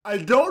I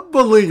don't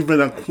believe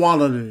in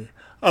equality.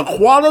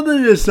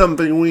 Equality is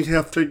something we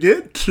have to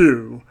get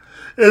to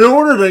in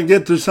order to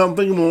get to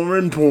something more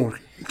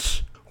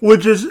important,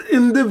 which is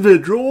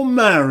individual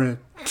merit.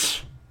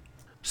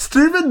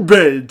 Stephen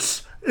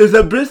Bates is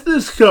a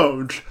business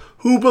coach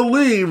who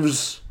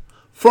believes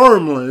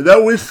firmly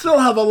that we still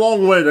have a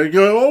long way to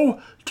go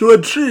to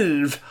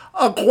achieve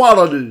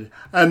equality,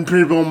 and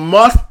people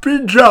must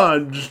be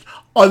judged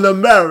on the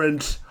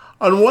merits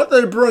on what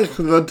they bring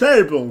to the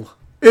table.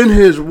 In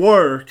his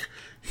work,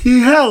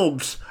 he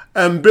helps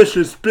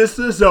ambitious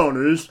business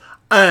owners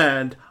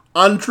and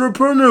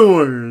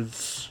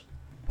entrepreneurs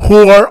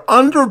who are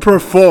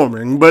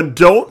underperforming but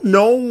don't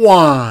know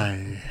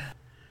why.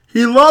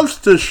 He loves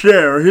to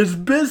share his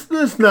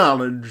business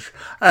knowledge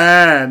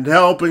and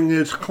helping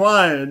his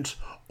clients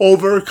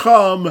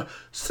overcome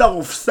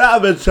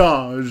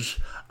self-sabotage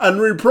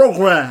and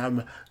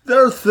reprogram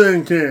their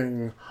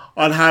thinking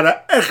on how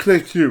to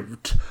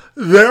execute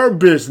their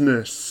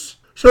business.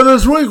 So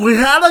this week we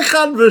had a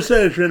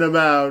conversation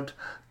about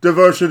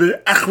diversity,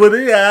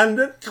 equity, and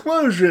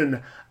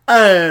inclusion,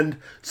 and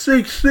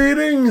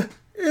succeeding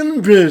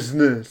in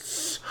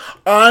business.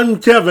 I'm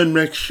Kevin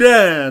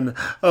McShann.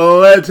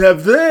 Let's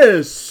have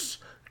this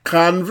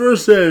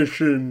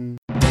conversation.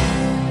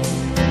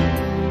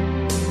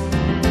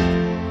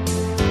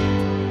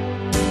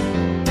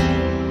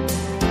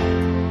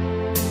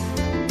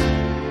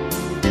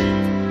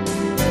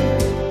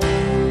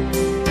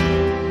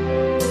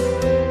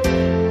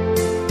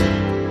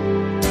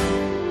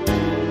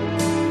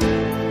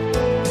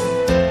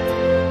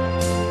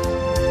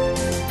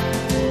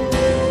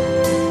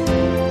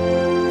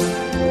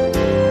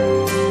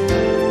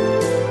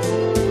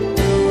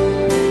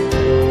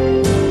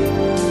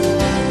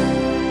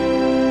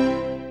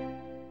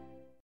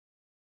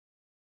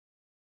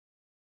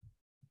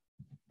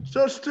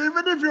 So,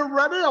 Stephen, if you're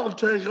ready, I'll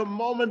take a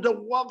moment to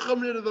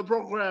welcome you to the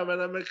program,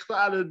 and I'm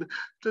excited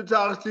to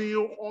talk to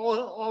you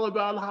all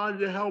about how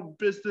you help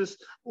business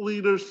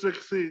leaders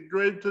succeed.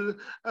 Great to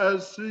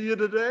see you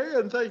today,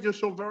 and thank you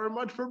so very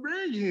much for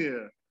being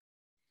here.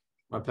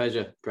 My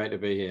pleasure. Great to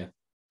be here.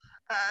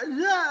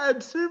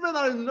 And Stephen,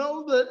 I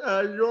know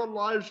that your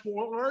life's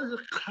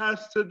work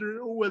has to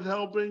do with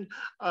helping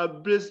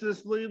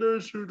business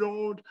leaders who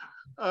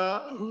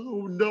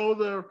know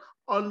they're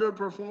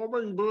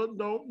underperforming but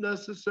don't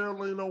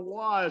necessarily know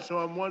why. So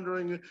I'm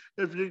wondering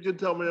if you could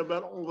tell me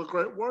about all the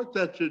great work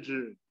that you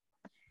do.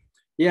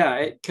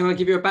 Yeah, can I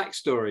give you a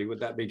backstory? Would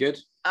that be good?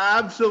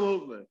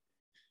 Absolutely.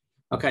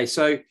 Okay,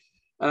 so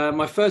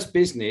my first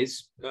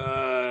business,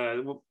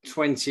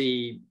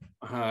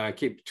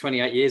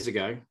 28 years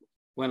ago,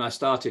 when I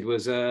started,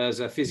 was as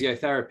a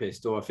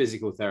physiotherapist or a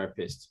physical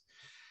therapist.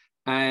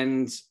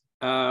 And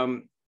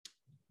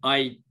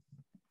I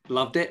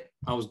loved it.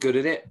 I was good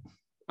at it.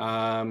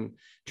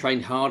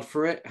 Trained hard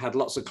for it, had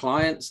lots of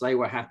clients. They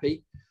were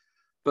happy.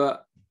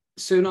 But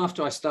soon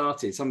after I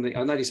started,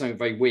 I noticed something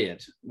very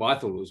weird. Well, I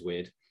thought it was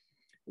weird.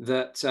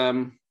 That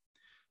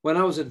when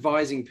I was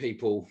advising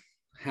people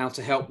how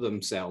to help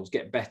themselves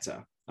get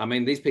better, I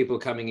mean, these people are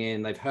coming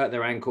in, they've hurt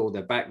their ankle,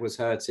 their back was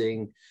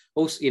hurting.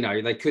 Also,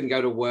 they couldn't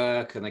go to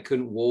work and they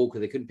couldn't walk, or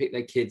they couldn't pick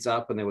their kids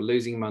up and they were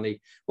losing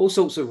money, all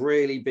sorts of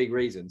really big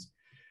reasons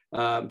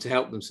to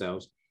help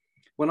themselves.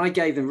 When I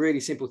gave them really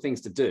simple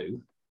things to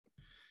do,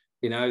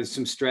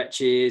 some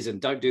stretches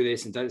and don't do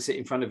this and don't sit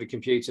in front of a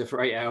computer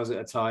for 8 hours at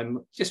a time,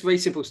 just very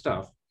simple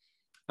stuff.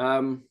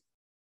 Some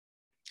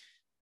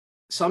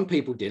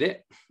people did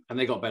it and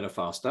they got better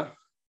faster.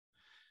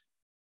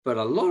 But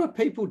a lot of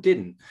people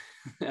didn't.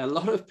 A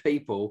lot of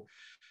people,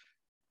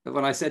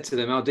 when I said to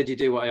them, "Oh, did you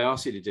do what I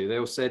asked you to do?" They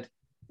all said,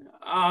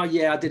 "Oh,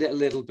 yeah, I did it a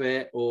little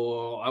bit,"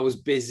 or "I was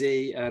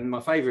busy." And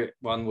my favorite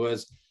one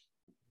was,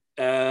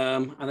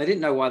 and they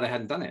didn't know why they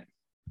hadn't done it.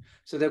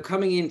 So they're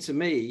coming in to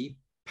me,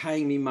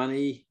 paying me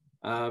money,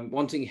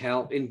 wanting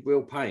help, in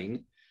real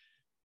pain,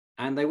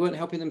 and they weren't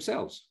helping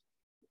themselves.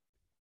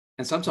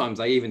 And sometimes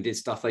they even did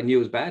stuff they knew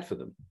was bad for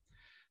them.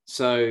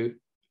 So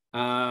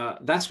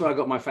that's where I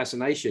got my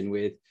fascination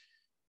with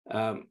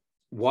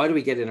why do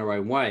we get in our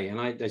own way?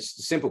 And the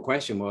simple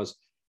question was,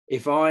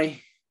 if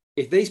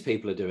these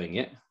people are doing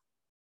it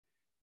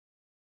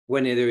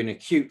when they're in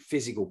acute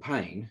physical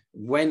pain,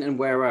 when and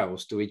where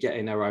else do we get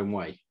in our own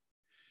way?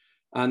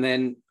 And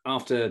then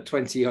after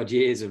 20 odd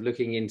years of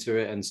looking into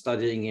it and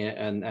studying it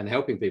and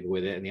helping people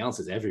with it, and the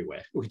answer's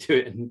everywhere. We do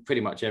it in pretty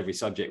much every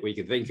subject we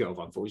can think of,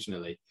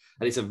 unfortunately.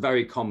 And it's a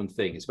very common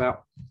thing. It's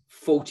about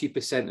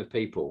 40% of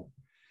people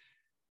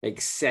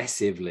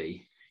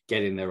excessively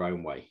get in their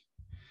own way,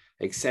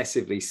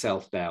 excessively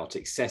self-doubt,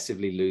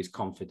 excessively lose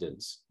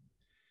confidence.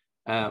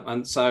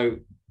 And so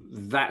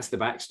that's the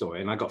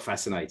backstory. And I got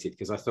fascinated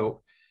because I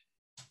thought,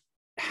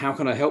 how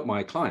can I help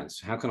my clients?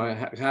 How can I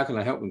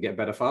help them get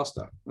better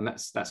faster? And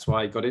that's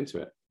why I got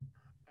into it.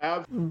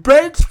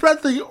 Bates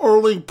spent the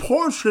early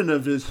portion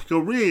of his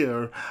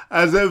career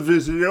as a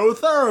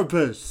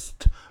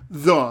physiotherapist.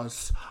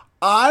 Thus,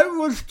 I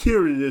was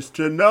curious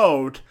to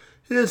note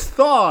his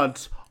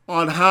thoughts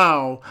on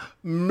how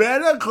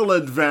medical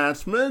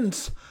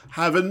advancements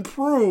have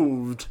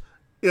improved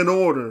in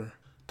order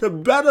to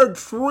better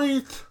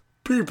treat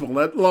people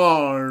at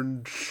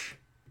large?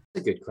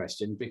 A good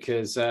question,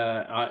 because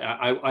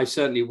I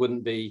certainly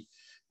wouldn't be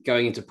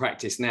going into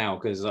practice now,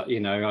 because I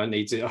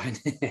need to.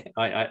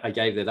 I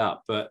gave that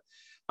up, but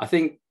I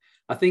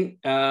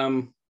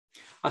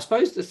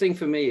suppose the thing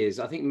for me is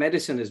I think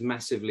medicine has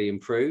massively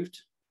improved.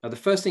 The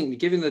first thing,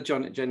 giving the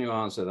genuine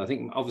answer, I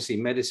think obviously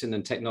medicine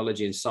and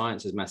technology and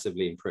science has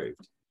massively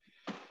improved,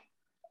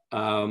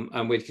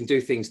 and we can do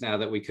things now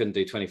that we couldn't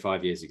do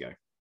 25 years ago,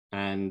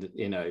 and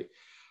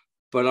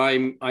but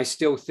I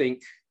still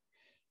think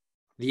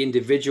the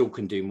individual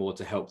can do more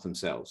to help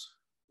themselves.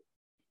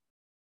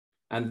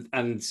 And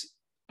there's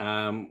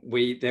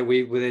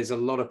a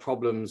lot of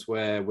problems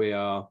where we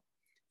are,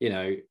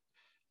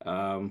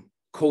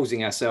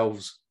 causing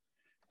ourselves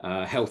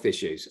health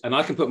issues. And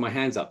I can put my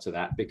hands up to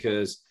that,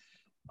 because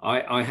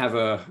I have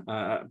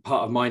a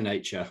part of my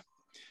nature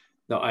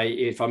that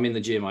if I'm in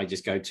the gym, I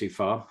just go too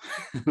far.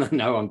 And I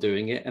know I'm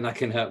doing it and I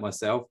can hurt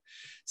myself.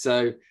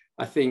 So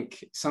I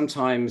think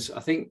sometimes,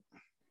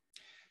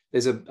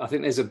 there's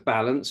a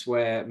balance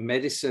where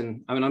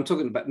medicine, I'm not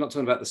talking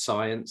about the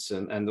science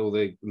and all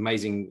the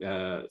amazing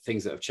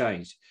things that have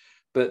changed,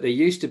 but there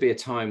used to be a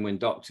time when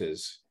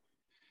doctors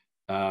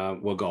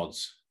were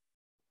gods.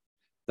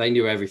 They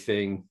knew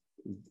everything.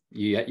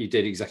 You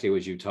did exactly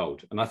what you were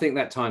told. And I think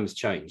that time has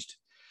changed,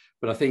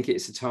 but I think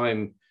it's a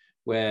time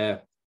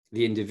where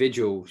the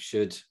individual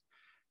should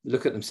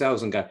look at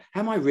themselves and go,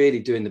 am I really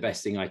doing the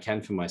best thing I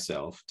can for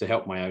myself to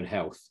help my own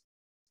health?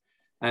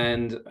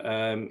 And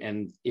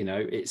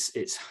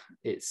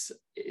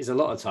it's a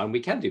lot of time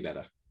we can do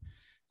better,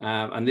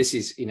 and this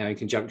is in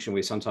conjunction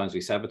with sometimes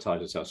we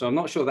sabotage ourselves. So I'm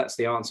not sure that's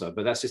the answer,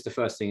 but that's just the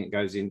first thing that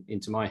goes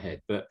into my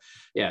head. But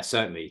yeah,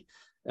 certainly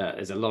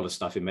there's a lot of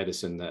stuff in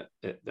medicine that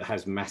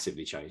has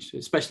massively changed,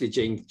 especially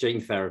gene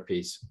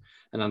therapies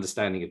and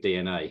understanding of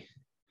DNA.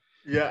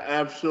 Yeah,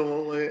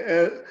 absolutely.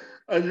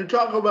 And you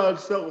talk about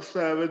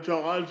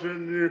self-sabotage,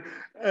 and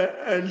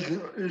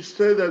you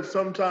say that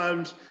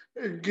sometimes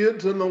it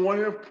gets in the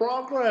way of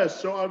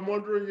progress. So I'm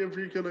wondering if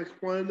you can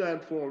explain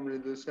that for me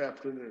this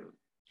afternoon.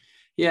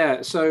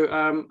 Yeah, so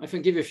if I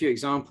can give you a few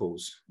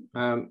examples.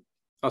 I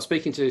was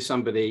speaking to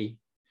somebody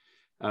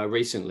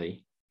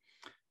recently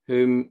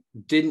whom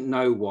didn't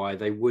know why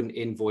they wouldn't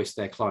invoice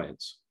their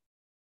clients.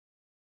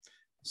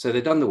 So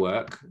they'd done the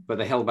work, but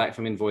they held back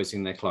from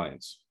invoicing their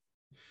clients.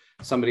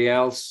 Somebody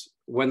else,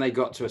 when they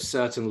got to a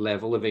certain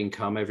level of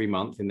income every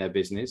month in their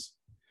business,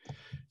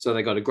 so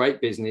they got a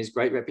great business,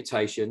 great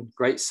reputation,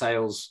 great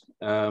sales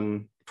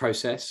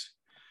process.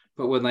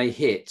 But when they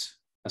hit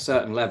a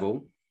certain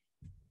level,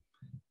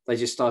 they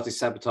just started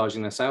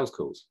sabotaging their sales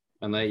calls,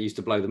 and they used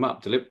to blow them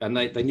up. And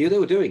they knew they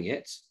were doing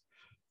it,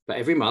 but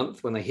every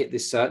month when they hit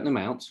this certain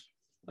amount,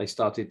 they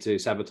started to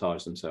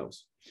sabotage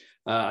themselves.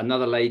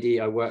 Another lady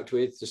I worked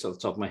with, just off the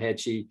top of my head,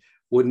 she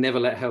would never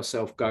let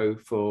herself go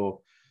for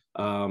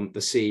the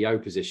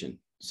CEO position.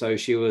 So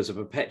she was a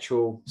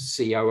perpetual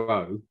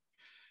COO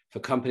for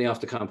company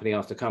after company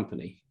after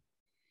company.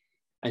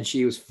 And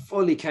she was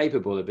fully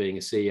capable of being a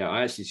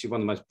CEO. She's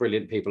one of the most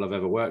brilliant people I've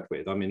ever worked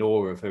with. I'm in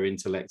awe of her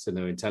intellect and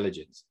her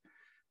intelligence.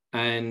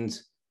 And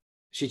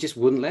she just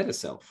wouldn't let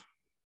herself.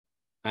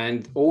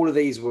 And all of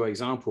these were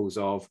examples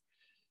of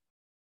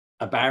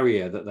a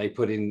barrier that they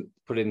put in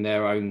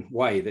their own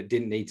way that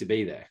didn't need to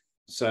be there.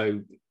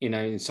 So,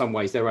 in some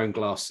ways, their own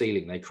glass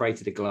ceiling. They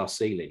created a glass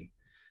ceiling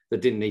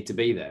that didn't need to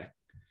be there.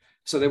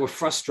 So they were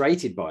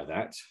frustrated by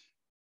that.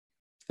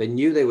 They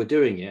knew they were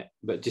doing it,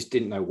 but just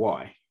didn't know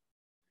why.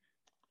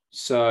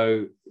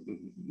 So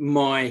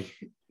my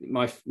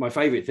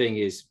favorite thing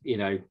is,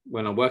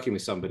 when I'm working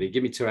with somebody,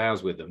 give me 2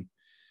 hours with them.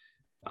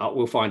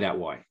 We'll find out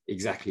why,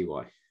 exactly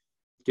why.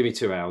 Give me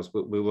 2 hours,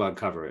 but we will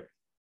uncover it.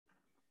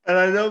 And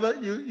I know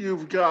that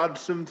you've got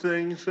some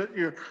things that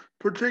you're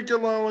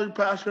particularly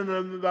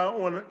passionate about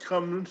when it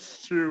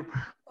comes to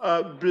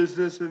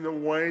business in the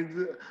way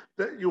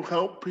that you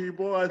help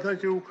people. I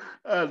think you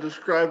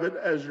describe it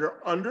as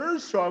your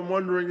unders. So I'm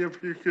wondering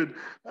if you could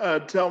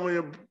tell me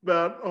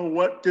about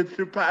what gets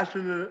you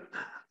passionate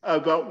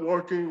about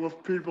working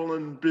with people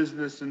in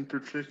business in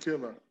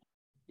particular.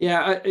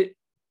 Yeah,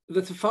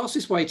 the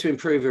fastest way to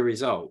improve a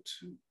result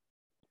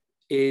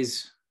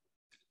is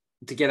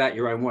to get out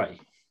your own way.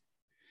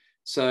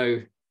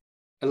 So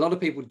a lot of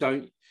people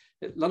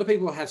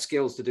have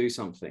skills to do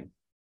something,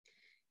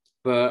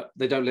 but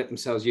they don't let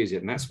themselves use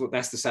it. And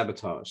that's the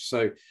sabotage.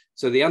 So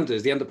the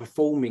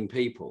underperforming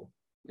people,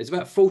 it's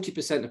about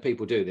 40% of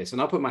people do this.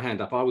 And I'll put my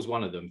hand up. I was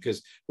one of them,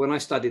 because when I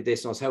studied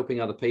this and I was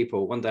helping other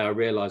people, one day I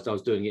realized I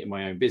was doing it in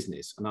my own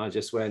business. And I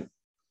just went,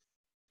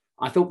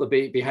 I thought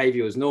the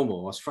behavior was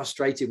normal. I was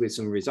frustrated with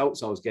some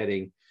results I was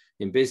getting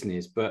in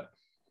business, but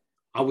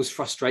I was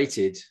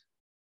frustrated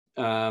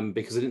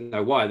because I didn't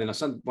know why. Then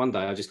one day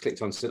I just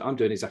clicked on and said, I'm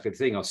doing exactly the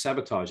thing. I was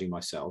sabotaging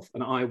myself,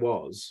 and I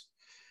was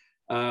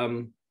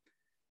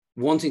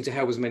wanting to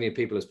help as many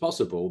people as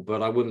possible,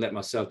 but I wouldn't let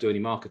myself do any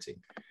marketing.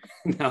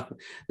 Now,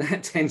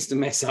 that tends to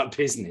mess up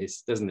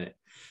business, doesn't it?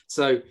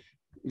 So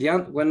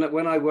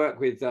when I work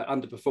with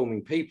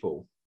underperforming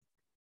people,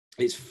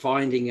 It's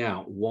finding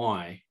out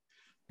why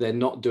they're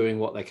not doing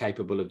what they're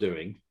capable of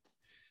doing,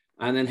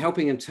 and then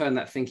helping them turn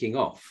that thinking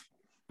off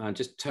and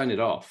just turn it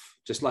off.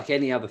 Just like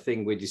any other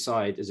thing we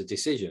decide as a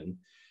decision.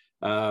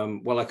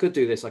 Well, I could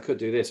do this,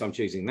 I'm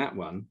choosing that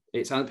one.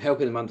 It's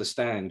helping them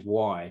understand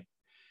why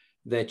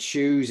they're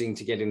choosing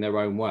to get in their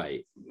own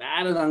way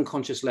at an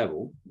unconscious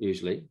level,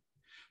 usually.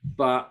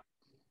 But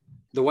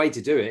the way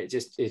to do it,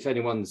 just if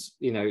anyone's,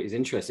 is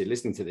interested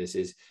listening to this,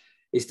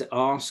 is to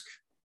ask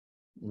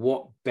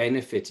what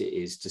benefit it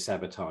is to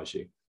sabotage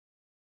you,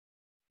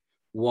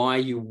 why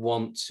you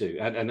want to.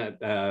 And at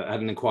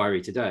an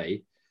inquiry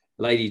today,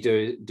 a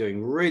lady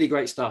doing really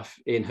great stuff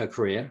in her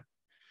career,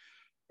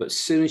 but as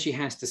soon as she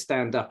has to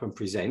stand up and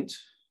present,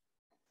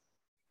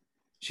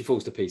 she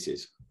falls to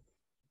pieces.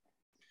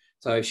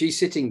 So if she's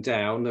sitting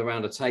down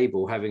around a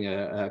table having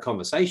a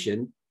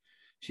conversation,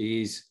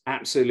 she's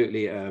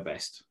absolutely at her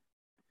best.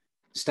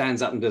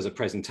 Stands up and does a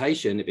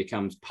presentation, it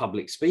becomes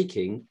public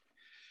speaking.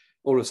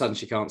 All of a sudden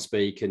she can't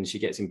speak and she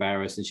gets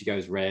embarrassed and she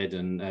goes red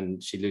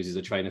and she loses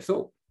a train of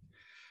thought.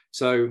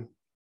 So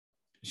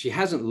she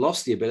hasn't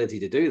lost the ability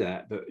to do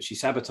that, but she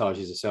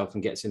sabotages herself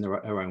and gets in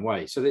her own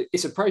way. So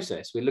it's a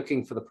process. We're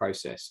looking for the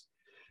process.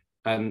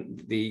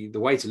 And the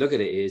way to look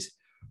at it is,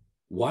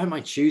 why am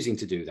I choosing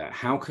to do that?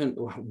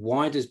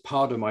 Why does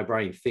part of my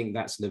brain think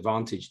that's an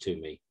advantage to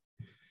me?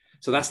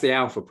 So that's the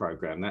alpha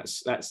program.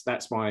 That's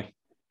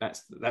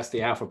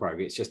the alpha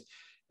program. It's just,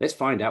 let's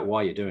find out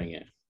why you're doing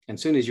it. And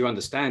as soon as you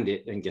understand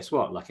it, then guess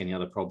what? Like any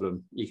other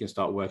problem, you can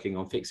start working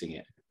on fixing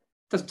it.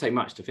 It doesn't take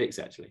much to fix,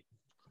 actually.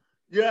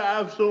 Yeah,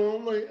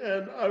 absolutely.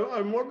 And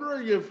I'm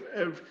wondering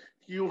if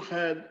you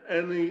had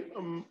any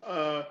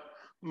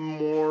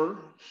more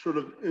sort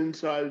of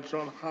insights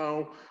on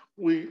how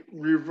we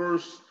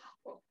reverse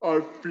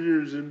our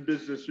fears in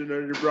business. You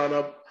brought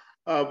up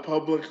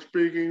public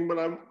speaking, but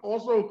I'm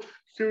also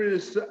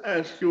curious to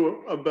ask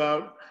you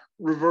about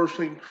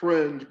reversing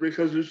trends,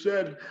 because you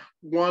said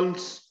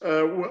once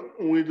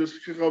we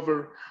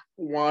discover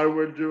why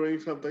we're doing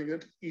something,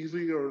 it's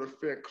easier to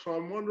fix. So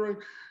I'm wondering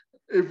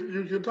if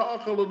you can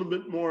talk a little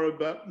bit more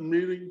about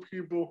meeting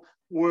people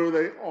where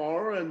they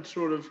are and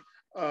sort of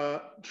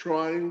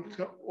trying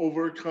to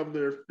overcome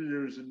their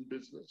fears in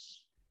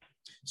business.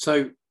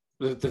 So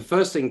the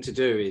first thing to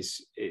do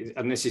is,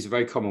 and this is a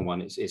very common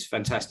one, it's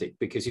fantastic,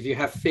 because if you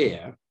have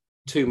fear,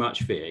 too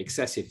much fear,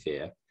 excessive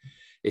fear,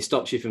 it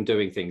stops you from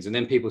doing things. And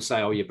then people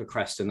say, oh, you're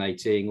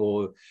procrastinating,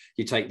 or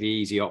you take the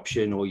easy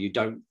option, or you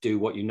don't do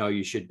what you know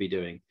you should be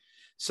doing.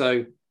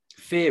 So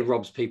fear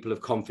robs people of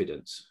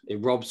confidence.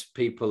 It robs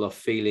people of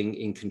feeling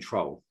in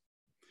control.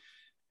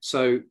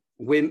 So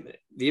the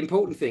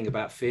important thing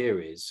about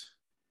fear is,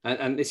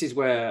 and this is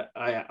where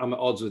I'm at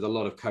odds with a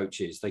lot of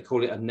coaches, they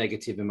call it a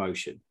negative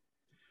emotion.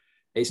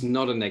 It's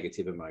not a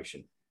negative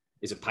emotion.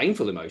 It's a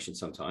painful emotion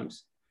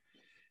sometimes.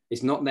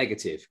 It's not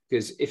negative,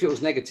 because if it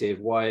was negative,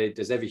 why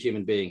does every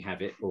human being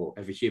have it, or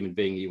every human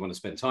being you want to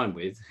spend time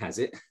with has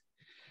it?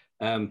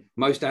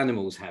 Most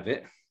animals have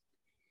it.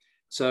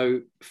 So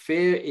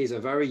fear is a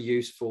very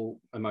useful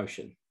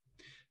emotion,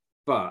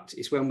 but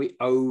it's when we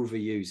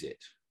overuse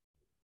it,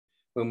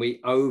 when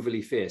we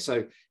overly fear.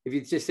 So if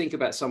you just think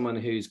about someone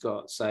who's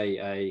got,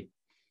 say,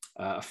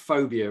 a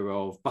phobia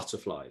of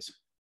butterflies,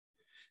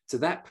 to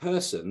that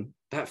person,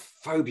 that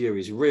phobia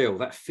is real,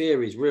 that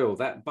fear is real,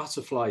 that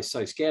butterfly is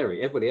so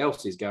scary. Everybody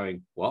else is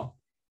going, what?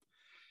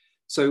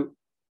 So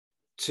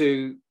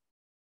you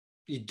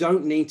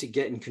don't need to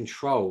get in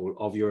control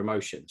of your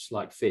emotions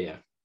like fear.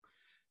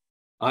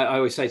 I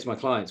always say to my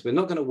clients, we're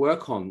not going to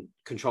work on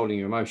controlling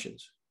your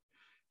emotions,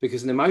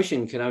 because an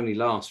emotion can only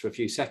last for a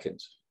few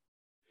seconds.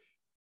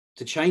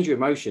 To change your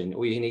emotion,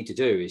 all you need to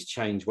do is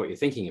change what you're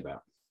thinking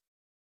about.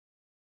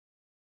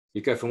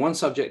 You go from one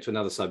subject to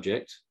another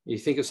subject, you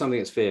think of something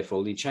that's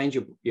fearful, you change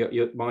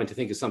your mind to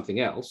think of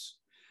something else,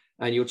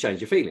 and you'll change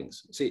your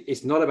feelings. See,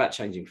 it's not about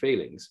changing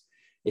feelings.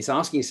 It's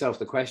asking yourself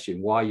the question,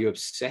 why are you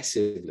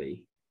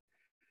obsessively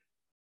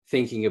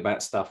thinking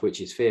about stuff which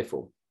is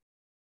fearful?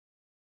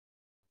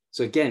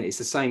 So again, it's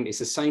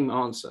the same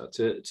answer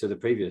to the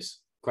previous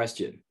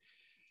question.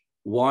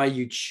 Why are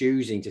you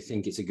choosing to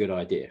think it's a good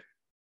idea?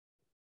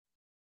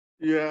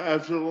 Yeah,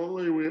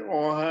 absolutely. We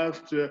all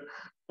have to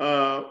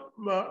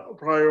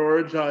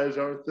prioritize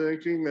our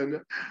thinking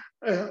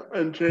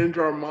and change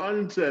our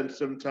mindset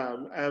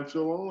sometime.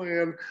 Absolutely.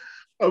 And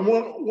I'm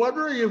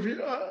wondering if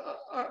you,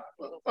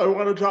 I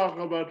want to talk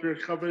about your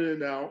company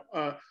now.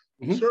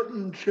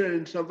 Certain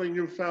Change, something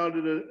you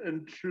founded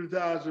in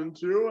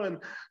 2002, and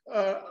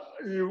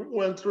you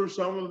went through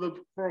some of the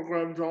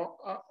programs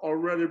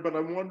already, but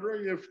I'm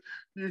wondering if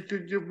you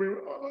could give me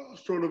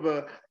sort of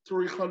a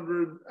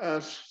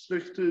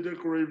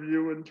 360-degree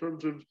view in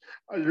terms of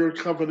your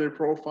company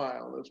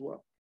profile as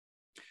well.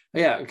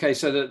 Yeah, okay,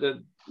 so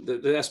the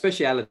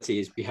speciality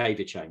is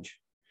behavior change,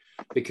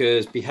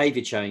 because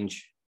behavior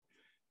change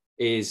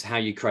is how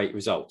you create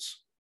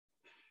results.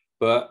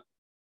 But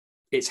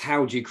it's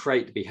how do you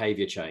create the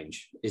behavior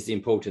change is the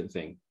important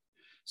thing.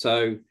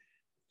 So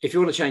if you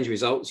want to change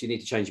results, you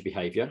need to change your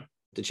behavior.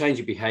 To change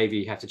your behavior,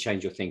 you have to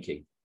change your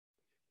thinking.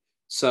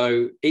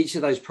 So each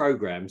of those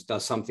programs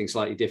does something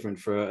slightly different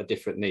for a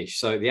different niche.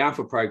 So the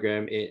Alpha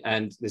program,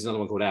 and there's another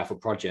one called Alpha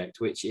Project,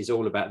 which is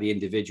all about the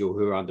individual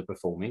who are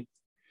underperforming.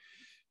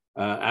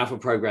 Alpha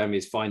program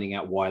is finding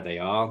out why they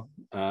are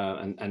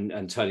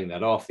and turning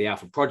that off. The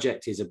Alpha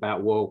Project is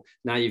about, well,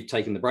 now you've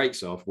taken the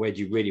brakes off, where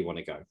do you really want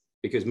to go?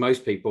 Because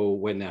most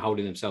people, when they're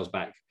holding themselves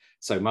back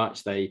so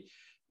much, they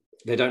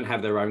don't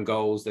have their own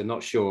goals. They're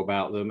not sure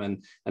about them.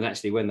 And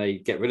actually, when they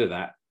get rid of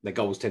that, their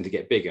goals tend to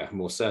get bigger,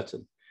 more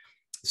certain.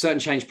 Certain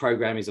Change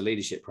program is a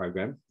leadership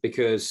program,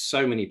 because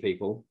so many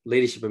people,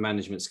 leadership and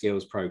management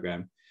skills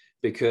program,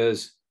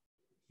 because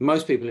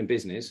most people in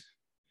business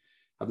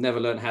have never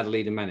learned how to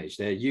lead and manage.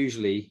 They're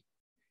usually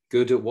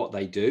good at what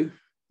they do,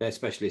 their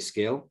specialist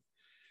skill.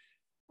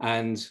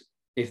 And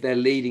if they're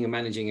leading and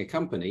managing a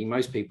company,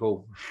 most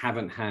people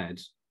haven't had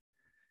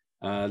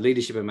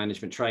leadership and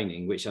management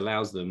training, which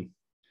allows them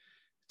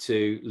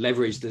to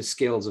leverage the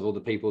skills of all the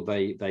people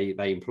they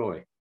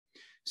employ.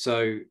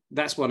 So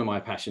that's one of my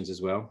passions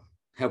as well,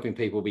 helping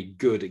people be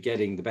good at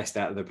getting the best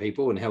out of their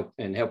people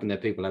and helping their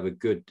people have a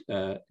good,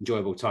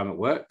 enjoyable time at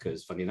work,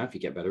 because funny enough, you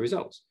get better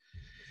results.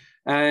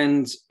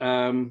 And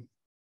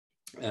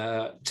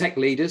Tech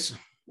Leaders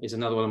is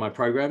another one of my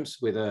programs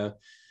with a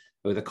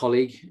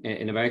colleague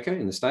in America,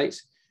 in the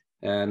States,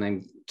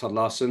 named Todd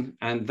Larson.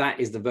 And that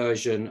is the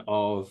version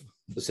of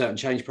the Certain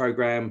Change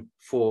program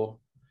for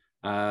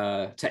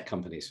tech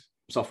companies,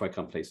 software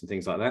companies and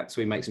things like that.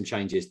 So we make some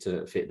changes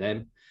to fit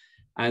them.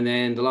 And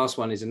then the last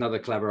one is another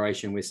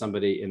collaboration with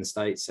somebody in the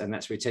States, and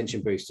that's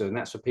Retention Booster. And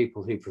that's for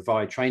people who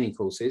provide training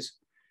courses.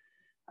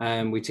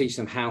 And we teach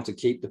them how to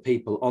keep the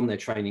people on their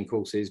training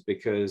courses,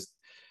 because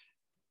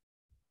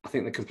I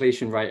think the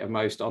completion rate of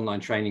most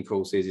online training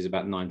courses is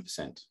about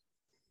 9%.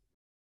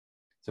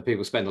 So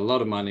people spend a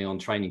lot of money on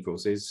training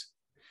courses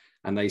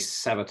and they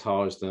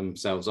sabotage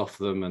themselves off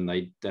them. And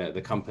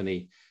the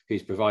company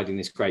who's providing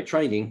this great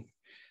training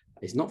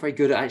is not very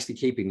good at actually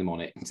keeping them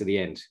on it to the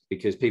end,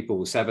 because people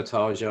will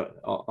sabotage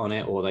on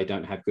it, or they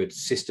don't have good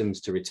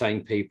systems to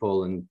retain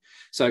people. And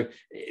so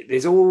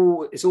it's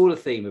all a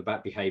theme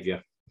about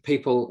behavior,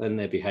 people and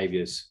their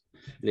behaviors.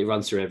 And it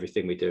runs through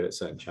everything we do at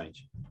Certain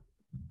Change.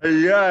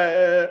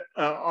 Yeah,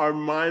 our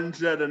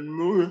mindset and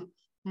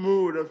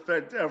mood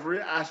affect every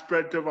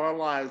aspect of our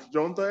lives,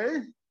 don't they?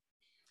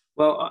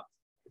 Well,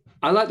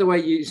 I like the way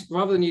you use,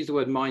 rather than use the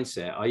word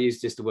mindset, I use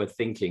just the word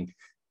thinking.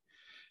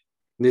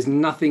 There's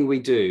nothing we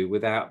do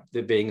without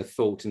there being a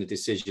thought and a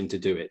decision to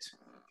do it.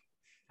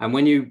 And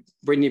when you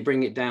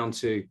bring it down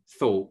to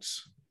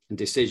thoughts and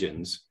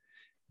decisions,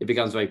 it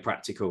becomes very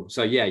practical.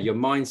 So yeah, your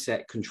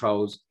mindset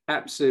controls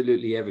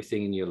absolutely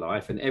everything in your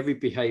life, and every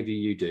behavior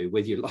you do,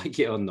 whether you like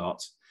it or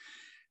not,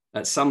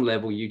 at some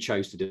level you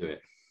chose to do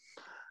it.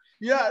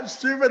 Yeah,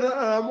 Stephen,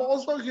 I'm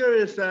also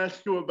curious to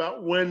ask you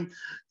about when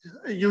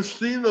you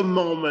see the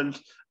moment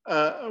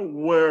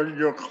where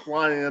your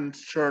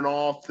clients turn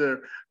off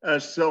their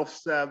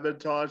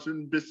self-sabotage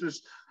in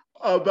business,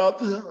 about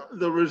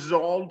the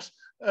results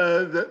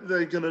that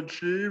they can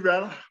achieve,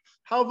 and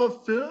how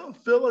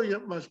fulfilling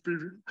it must be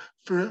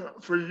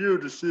for you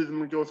to see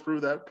them go through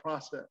that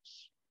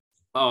process.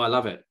 Oh, I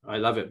love it. I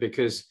love it,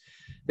 because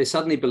they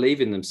suddenly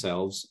believe in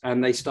themselves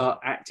and they start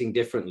acting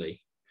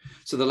differently.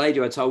 So the lady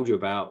I told you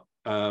about,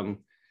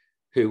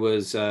 who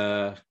was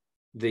the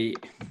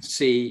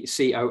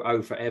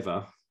COO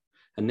forever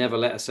and never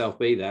let herself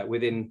be that,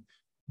 within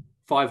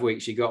 5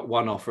 weeks, she got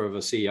one offer of a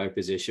CEO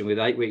position. With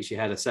 8 weeks, she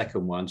had a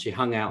second one. She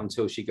hung out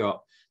until she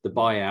got the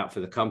buyout for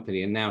the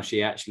company. And now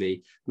she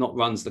actually not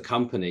runs the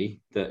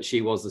company that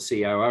she was the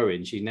COO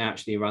in. She now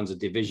actually runs a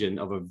division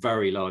of a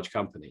very large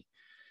company.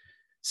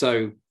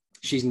 So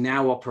she's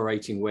now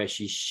operating where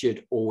she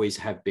should always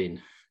have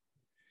been.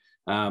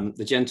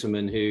 The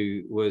gentleman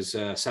who was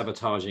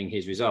sabotaging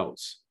his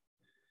results,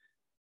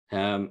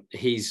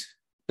 he's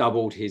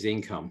doubled his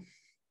income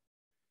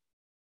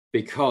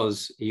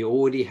because he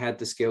already had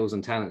the skills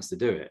and talents to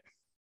do it.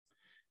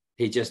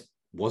 He just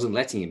wasn't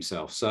letting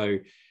himself. So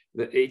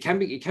it can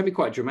be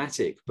quite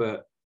dramatic,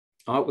 but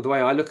the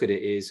way I look at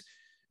it is,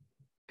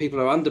 people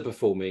are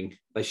underperforming.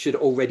 They should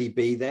already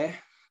be there.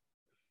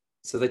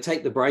 So they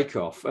take the brake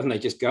off and they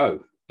just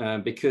go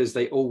because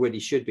they already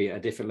should be at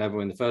a different level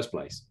in the first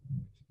place.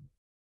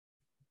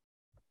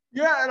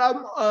 Yeah, and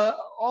I'm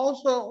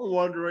also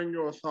wondering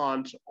your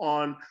thoughts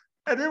on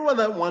anyone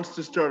that wants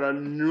to start a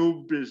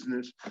new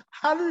business.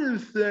 How do you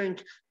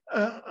think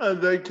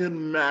they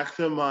can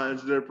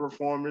maximize their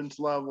performance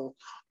level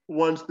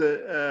once they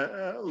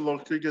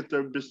look to get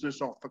their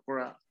business off the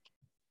ground?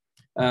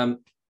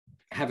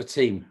 Have a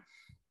team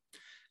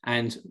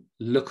and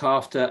look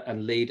after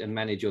and lead and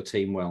manage your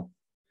team well.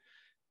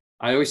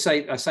 I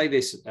say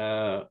this,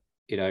 an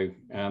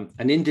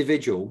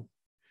individual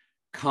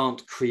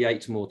can't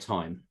create more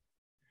time.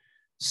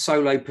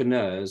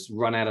 Solopreneurs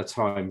run out of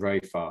time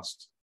very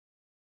fast.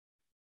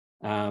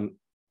 But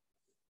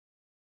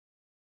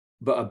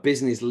a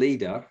business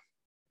leader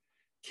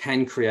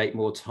can create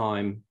more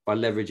time by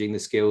leveraging the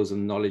skills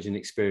and knowledge and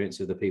experience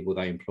of the people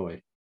they employ.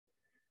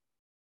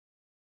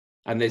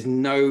 And there's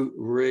no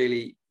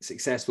really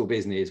successful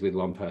business with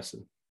one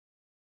person.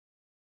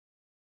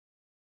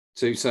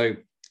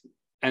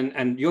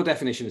 And your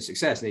definition of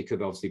success, and it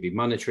could obviously be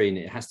monetary, and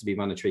it has to be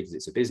monetary because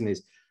it's a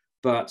business,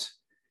 but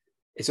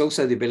it's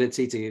also the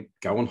ability to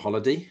go on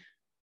holiday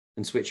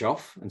and switch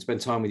off and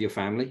spend time with your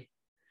family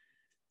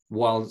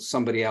while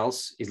somebody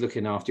else is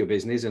looking after your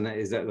business and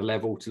is at the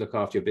level to look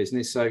after your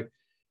business. So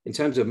in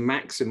terms of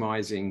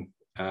maximizing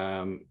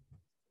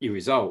your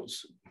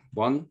results,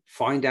 one,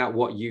 find out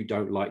what you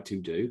don't like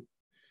to do.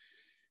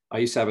 Are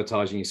you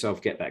sabotaging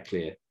yourself? Get that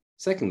clear.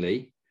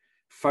 Secondly,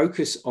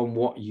 focus on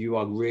what you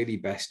are really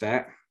best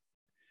at,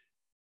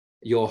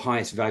 your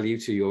highest value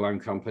to your own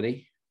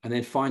company, and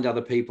then find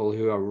other people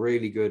who are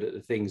really good at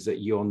the things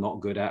that you're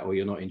not good at or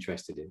you're not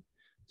interested in.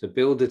 So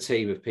build a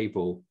team of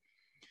people.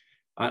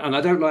 And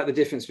I don't like the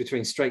difference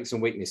between strengths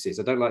and weaknesses.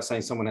 I don't like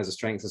saying someone has a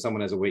strength and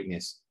someone has a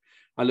weakness.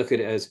 I look at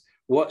it as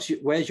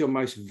where's your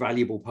most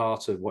valuable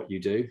part of what you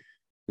do,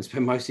 and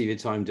spend most of your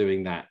time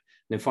doing that.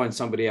 And then find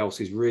somebody else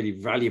who's really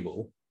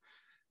valuable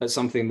at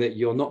something that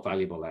you're not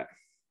valuable at.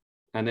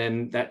 And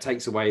then that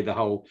takes away the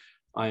whole,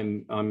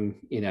 I'm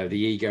the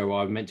ego,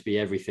 I'm meant to be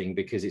everything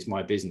because it's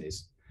my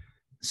business.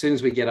 As soon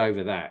as we get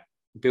over that,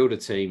 build a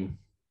team,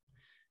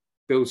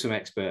 build some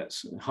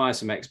experts, hire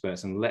some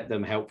experts, and let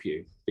them help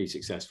you be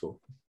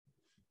successful.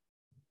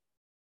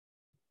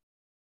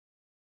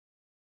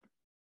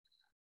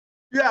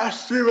 Yeah,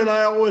 Stephen,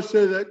 I always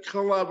say that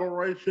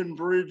collaboration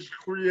breeds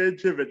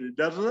creativity,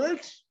 doesn't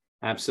it?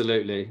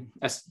 Absolutely.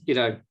 That's,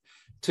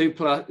 2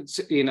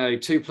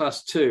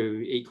 plus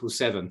 2 equals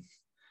 7.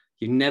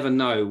 You never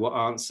know what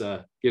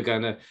answer you're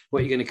going to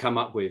come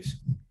up with.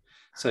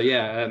 So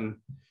yeah,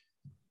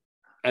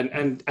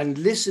 and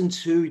listen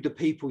to the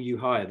people you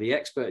hire, the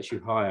experts you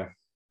hire.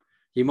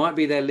 You might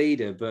be their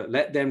leader, but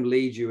let them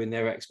lead you in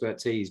their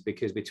expertise,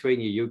 because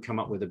between you come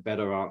up with a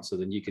better answer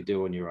than you could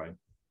do on your own.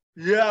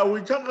 Yeah,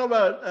 we talk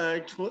about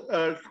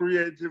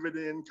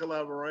creativity and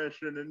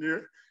collaboration, and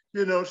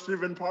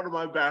Stephen, part of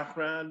my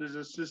background is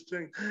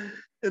assisting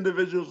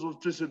individuals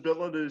with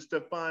disabilities to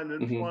find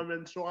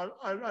employment. Mm-hmm. So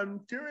I'm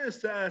curious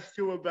to ask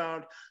you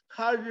about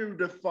how you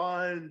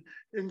define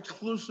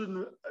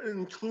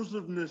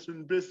inclusiveness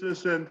in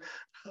business and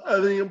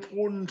the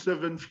importance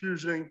of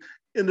infusing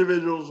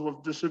individuals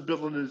with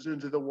disabilities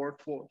into the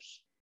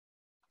workforce.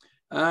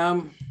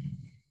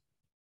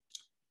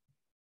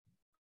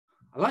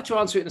 I'd like to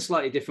answer it in a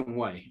slightly different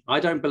way. I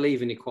don't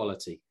believe in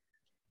equality.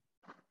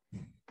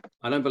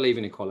 I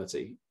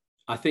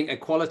think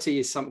equality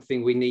is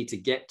something we need to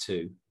get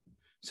to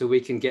so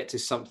we can get to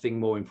something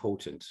more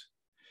important,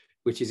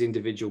 which is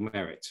individual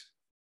merit.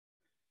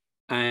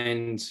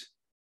 And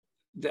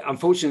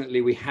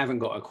unfortunately, we haven't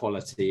got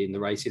equality in the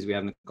races. We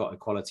haven't got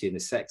equality in the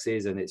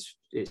sexes. And it's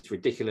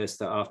ridiculous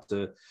that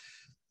after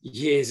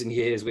years and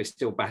years, we're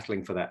still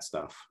battling for that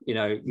stuff.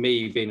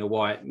 Me being a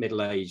white,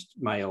 middle-aged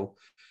male,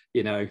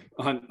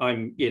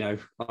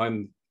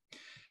 I'm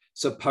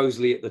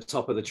supposedly at the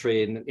top of the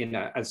tree,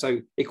 and so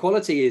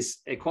equality is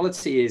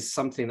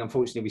something,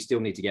 unfortunately, we still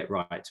need to get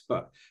right.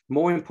 But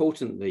more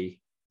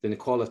importantly than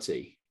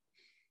equality,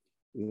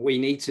 we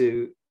need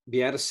to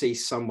be able to see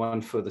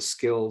someone for the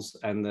skills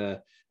and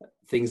the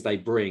things they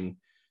bring,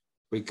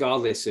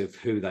 regardless of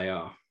who they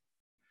are,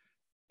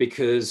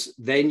 because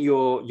then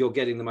you're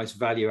getting the most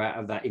value out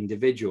of that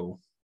individual.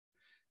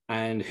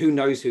 And who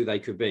knows who they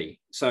could be.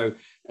 So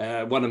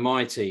one of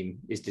my team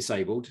is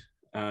disabled.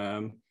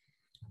 And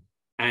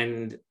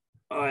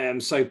I am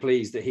so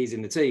pleased that he's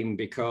in the team,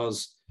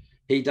 because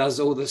he does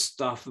all the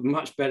stuff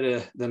much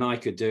better than I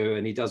could do.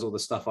 And he does all the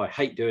stuff I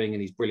hate doing,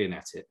 and he's brilliant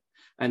at it.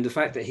 And the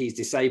fact that he's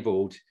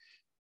disabled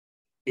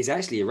is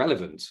actually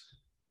irrelevant.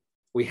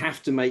 We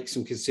have to make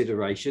some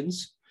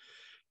considerations.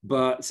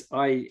 But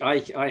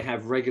I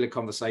have regular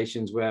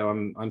conversations where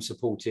I'm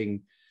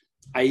supporting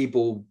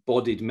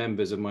able-bodied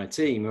members of my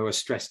team who are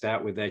stressed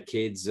out with their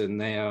kids,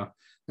 and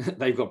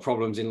they've got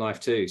problems in life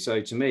too. So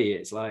to me,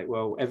 it's like,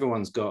 well,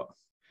 everyone's got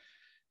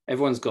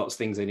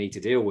things they need to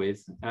deal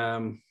with.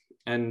 And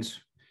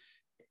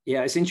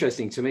yeah, it's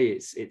interesting to me.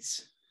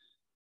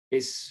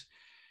 It's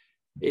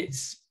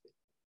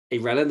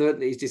irrelevant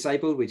that he's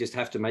disabled. We just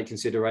have to make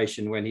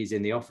consideration when he's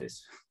in the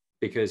office,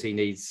 because he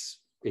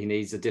needs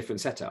a different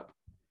setup.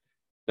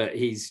 But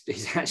he's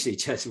actually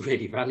just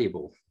really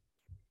valuable.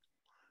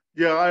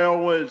 Yeah, I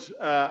always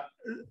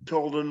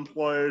told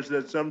employers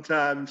that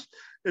sometimes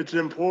it's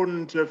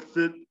important to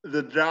fit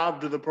the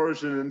job to the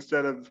person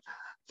instead of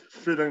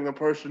fitting the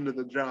person to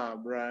the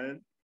job, right?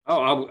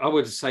 Oh, I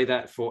would say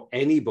that for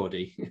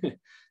anybody,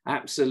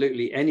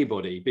 absolutely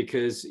anybody,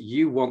 because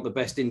you want the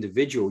best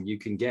individual you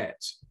can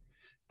get.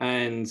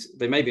 And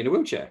they may be in a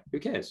wheelchair. Who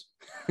cares?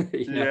 Who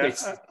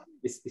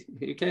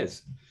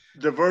cares?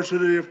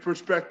 Diversity of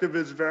perspective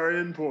is very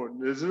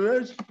important, isn't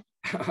it?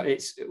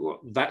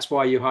 That's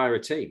why you hire a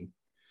team.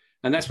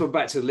 And that's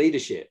back to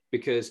leadership,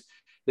 because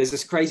there's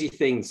this crazy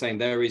thing saying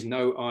there is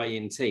no I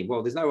in team.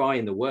 Well, there's no I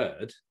in the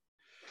word,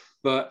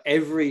 but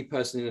every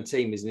person in a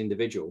team is an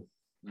individual.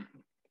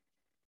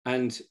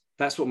 And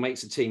that's what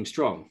makes a team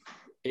strong.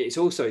 it's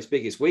also its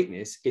biggest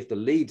weakness if the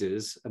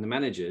leaders and the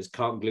managers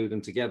can't glue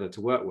them together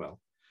to work well.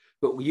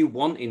 But you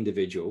want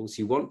individuals,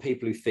 you want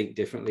people who think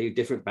differently,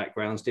 different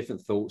backgrounds,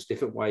 different thoughts,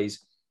 different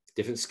ways,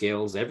 different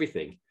skills,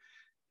 everything.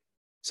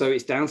 So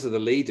it's down to the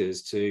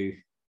leaders to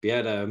be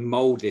able to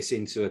mold this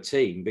into a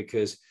team,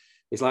 because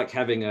it's like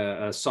having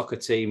a soccer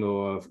team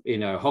or, you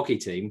know, a hockey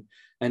team,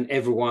 and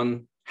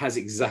everyone has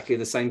exactly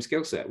the same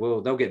skill set.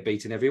 Well, they'll get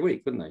beaten every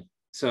week, wouldn't they?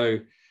 So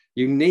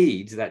you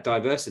need that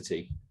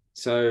diversity.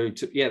 So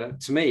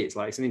to me, it's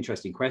like, it's an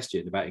interesting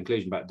question about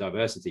inclusion, about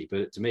diversity.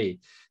 But to me,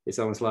 it's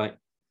almost like,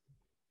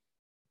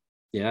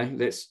 you know,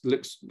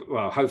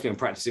 hopefully I'm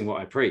practicing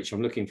what I preach.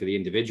 I'm looking for the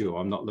individual.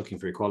 I'm not looking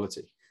for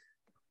equality.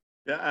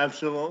 Yeah,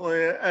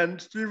 absolutely. And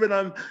Stephen,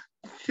 I'm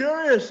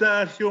curious to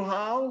ask you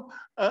how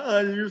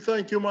you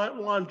think you might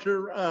want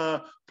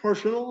your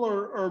personal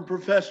or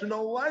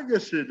professional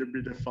legacy to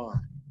be defined.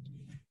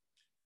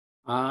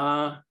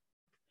 I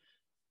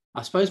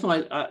suppose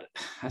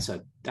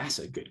that's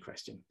a good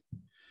question.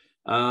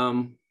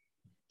 I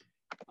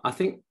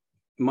think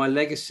my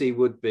legacy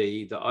would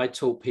be that I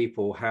taught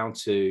people how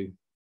to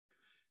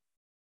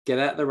get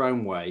out their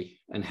own way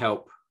and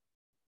help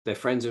their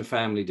friends and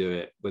family do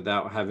it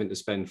without having to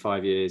spend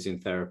 5 years in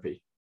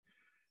therapy.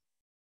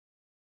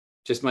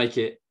 Just make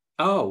it,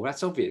 oh,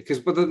 that's obvious.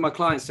 Because my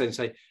clients don't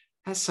say,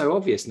 that's so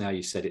obvious now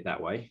you said it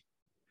that way.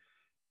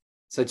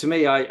 So to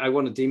me, I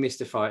want to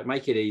demystify it,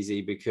 make it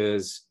easy,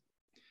 because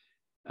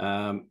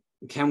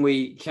can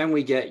we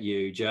get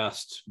you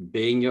just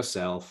being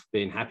yourself,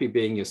 being happy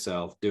being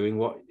yourself, doing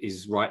what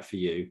is right for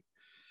you,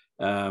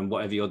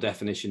 whatever your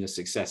definition of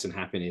success and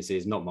happiness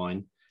is, not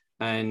mine.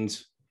 And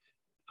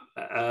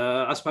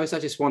I suppose I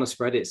just want to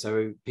spread it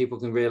so people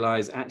can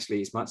realize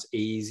actually it's much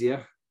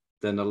easier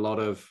than a lot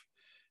of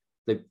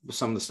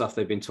some of the stuff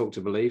they've been taught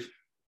to believe.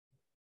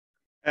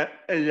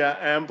 And yeah,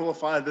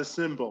 amplify the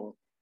symbol.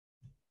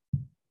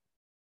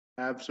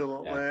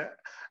 Absolutely. Yeah.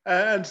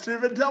 And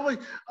Stephen, tell me,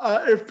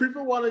 if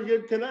people want to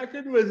get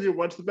connected with you,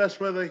 what's the best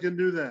way they can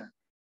do that?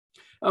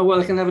 Oh, well,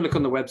 they can have a look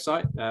on the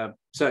website,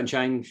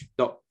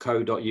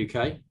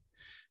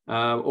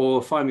 certainchange.co.uk,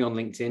 or find me on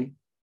LinkedIn,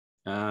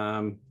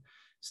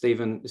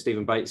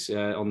 Stephen Bates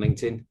on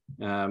LinkedIn,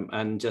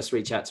 and just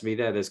reach out to me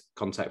there. There's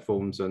contact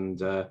forms, and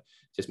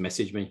just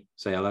message me,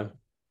 say hello.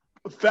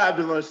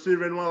 Fabulous,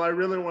 Stephen. Well, I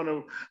really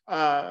want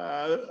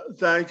to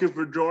thank you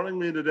for joining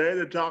me today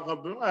to talk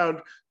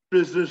about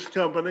business,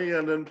 company,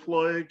 and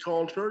employee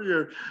culture.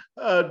 Your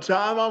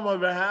time on my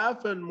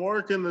behalf and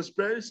work in the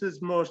space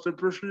is most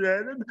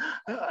appreciated.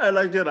 And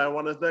again, I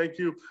want to thank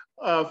you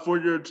for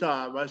your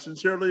time. I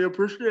sincerely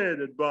appreciate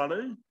it,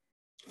 buddy.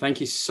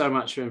 Thank you so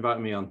much for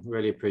inviting me on.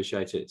 Really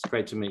appreciate it. It's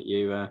great to meet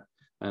you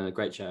and a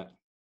great chat.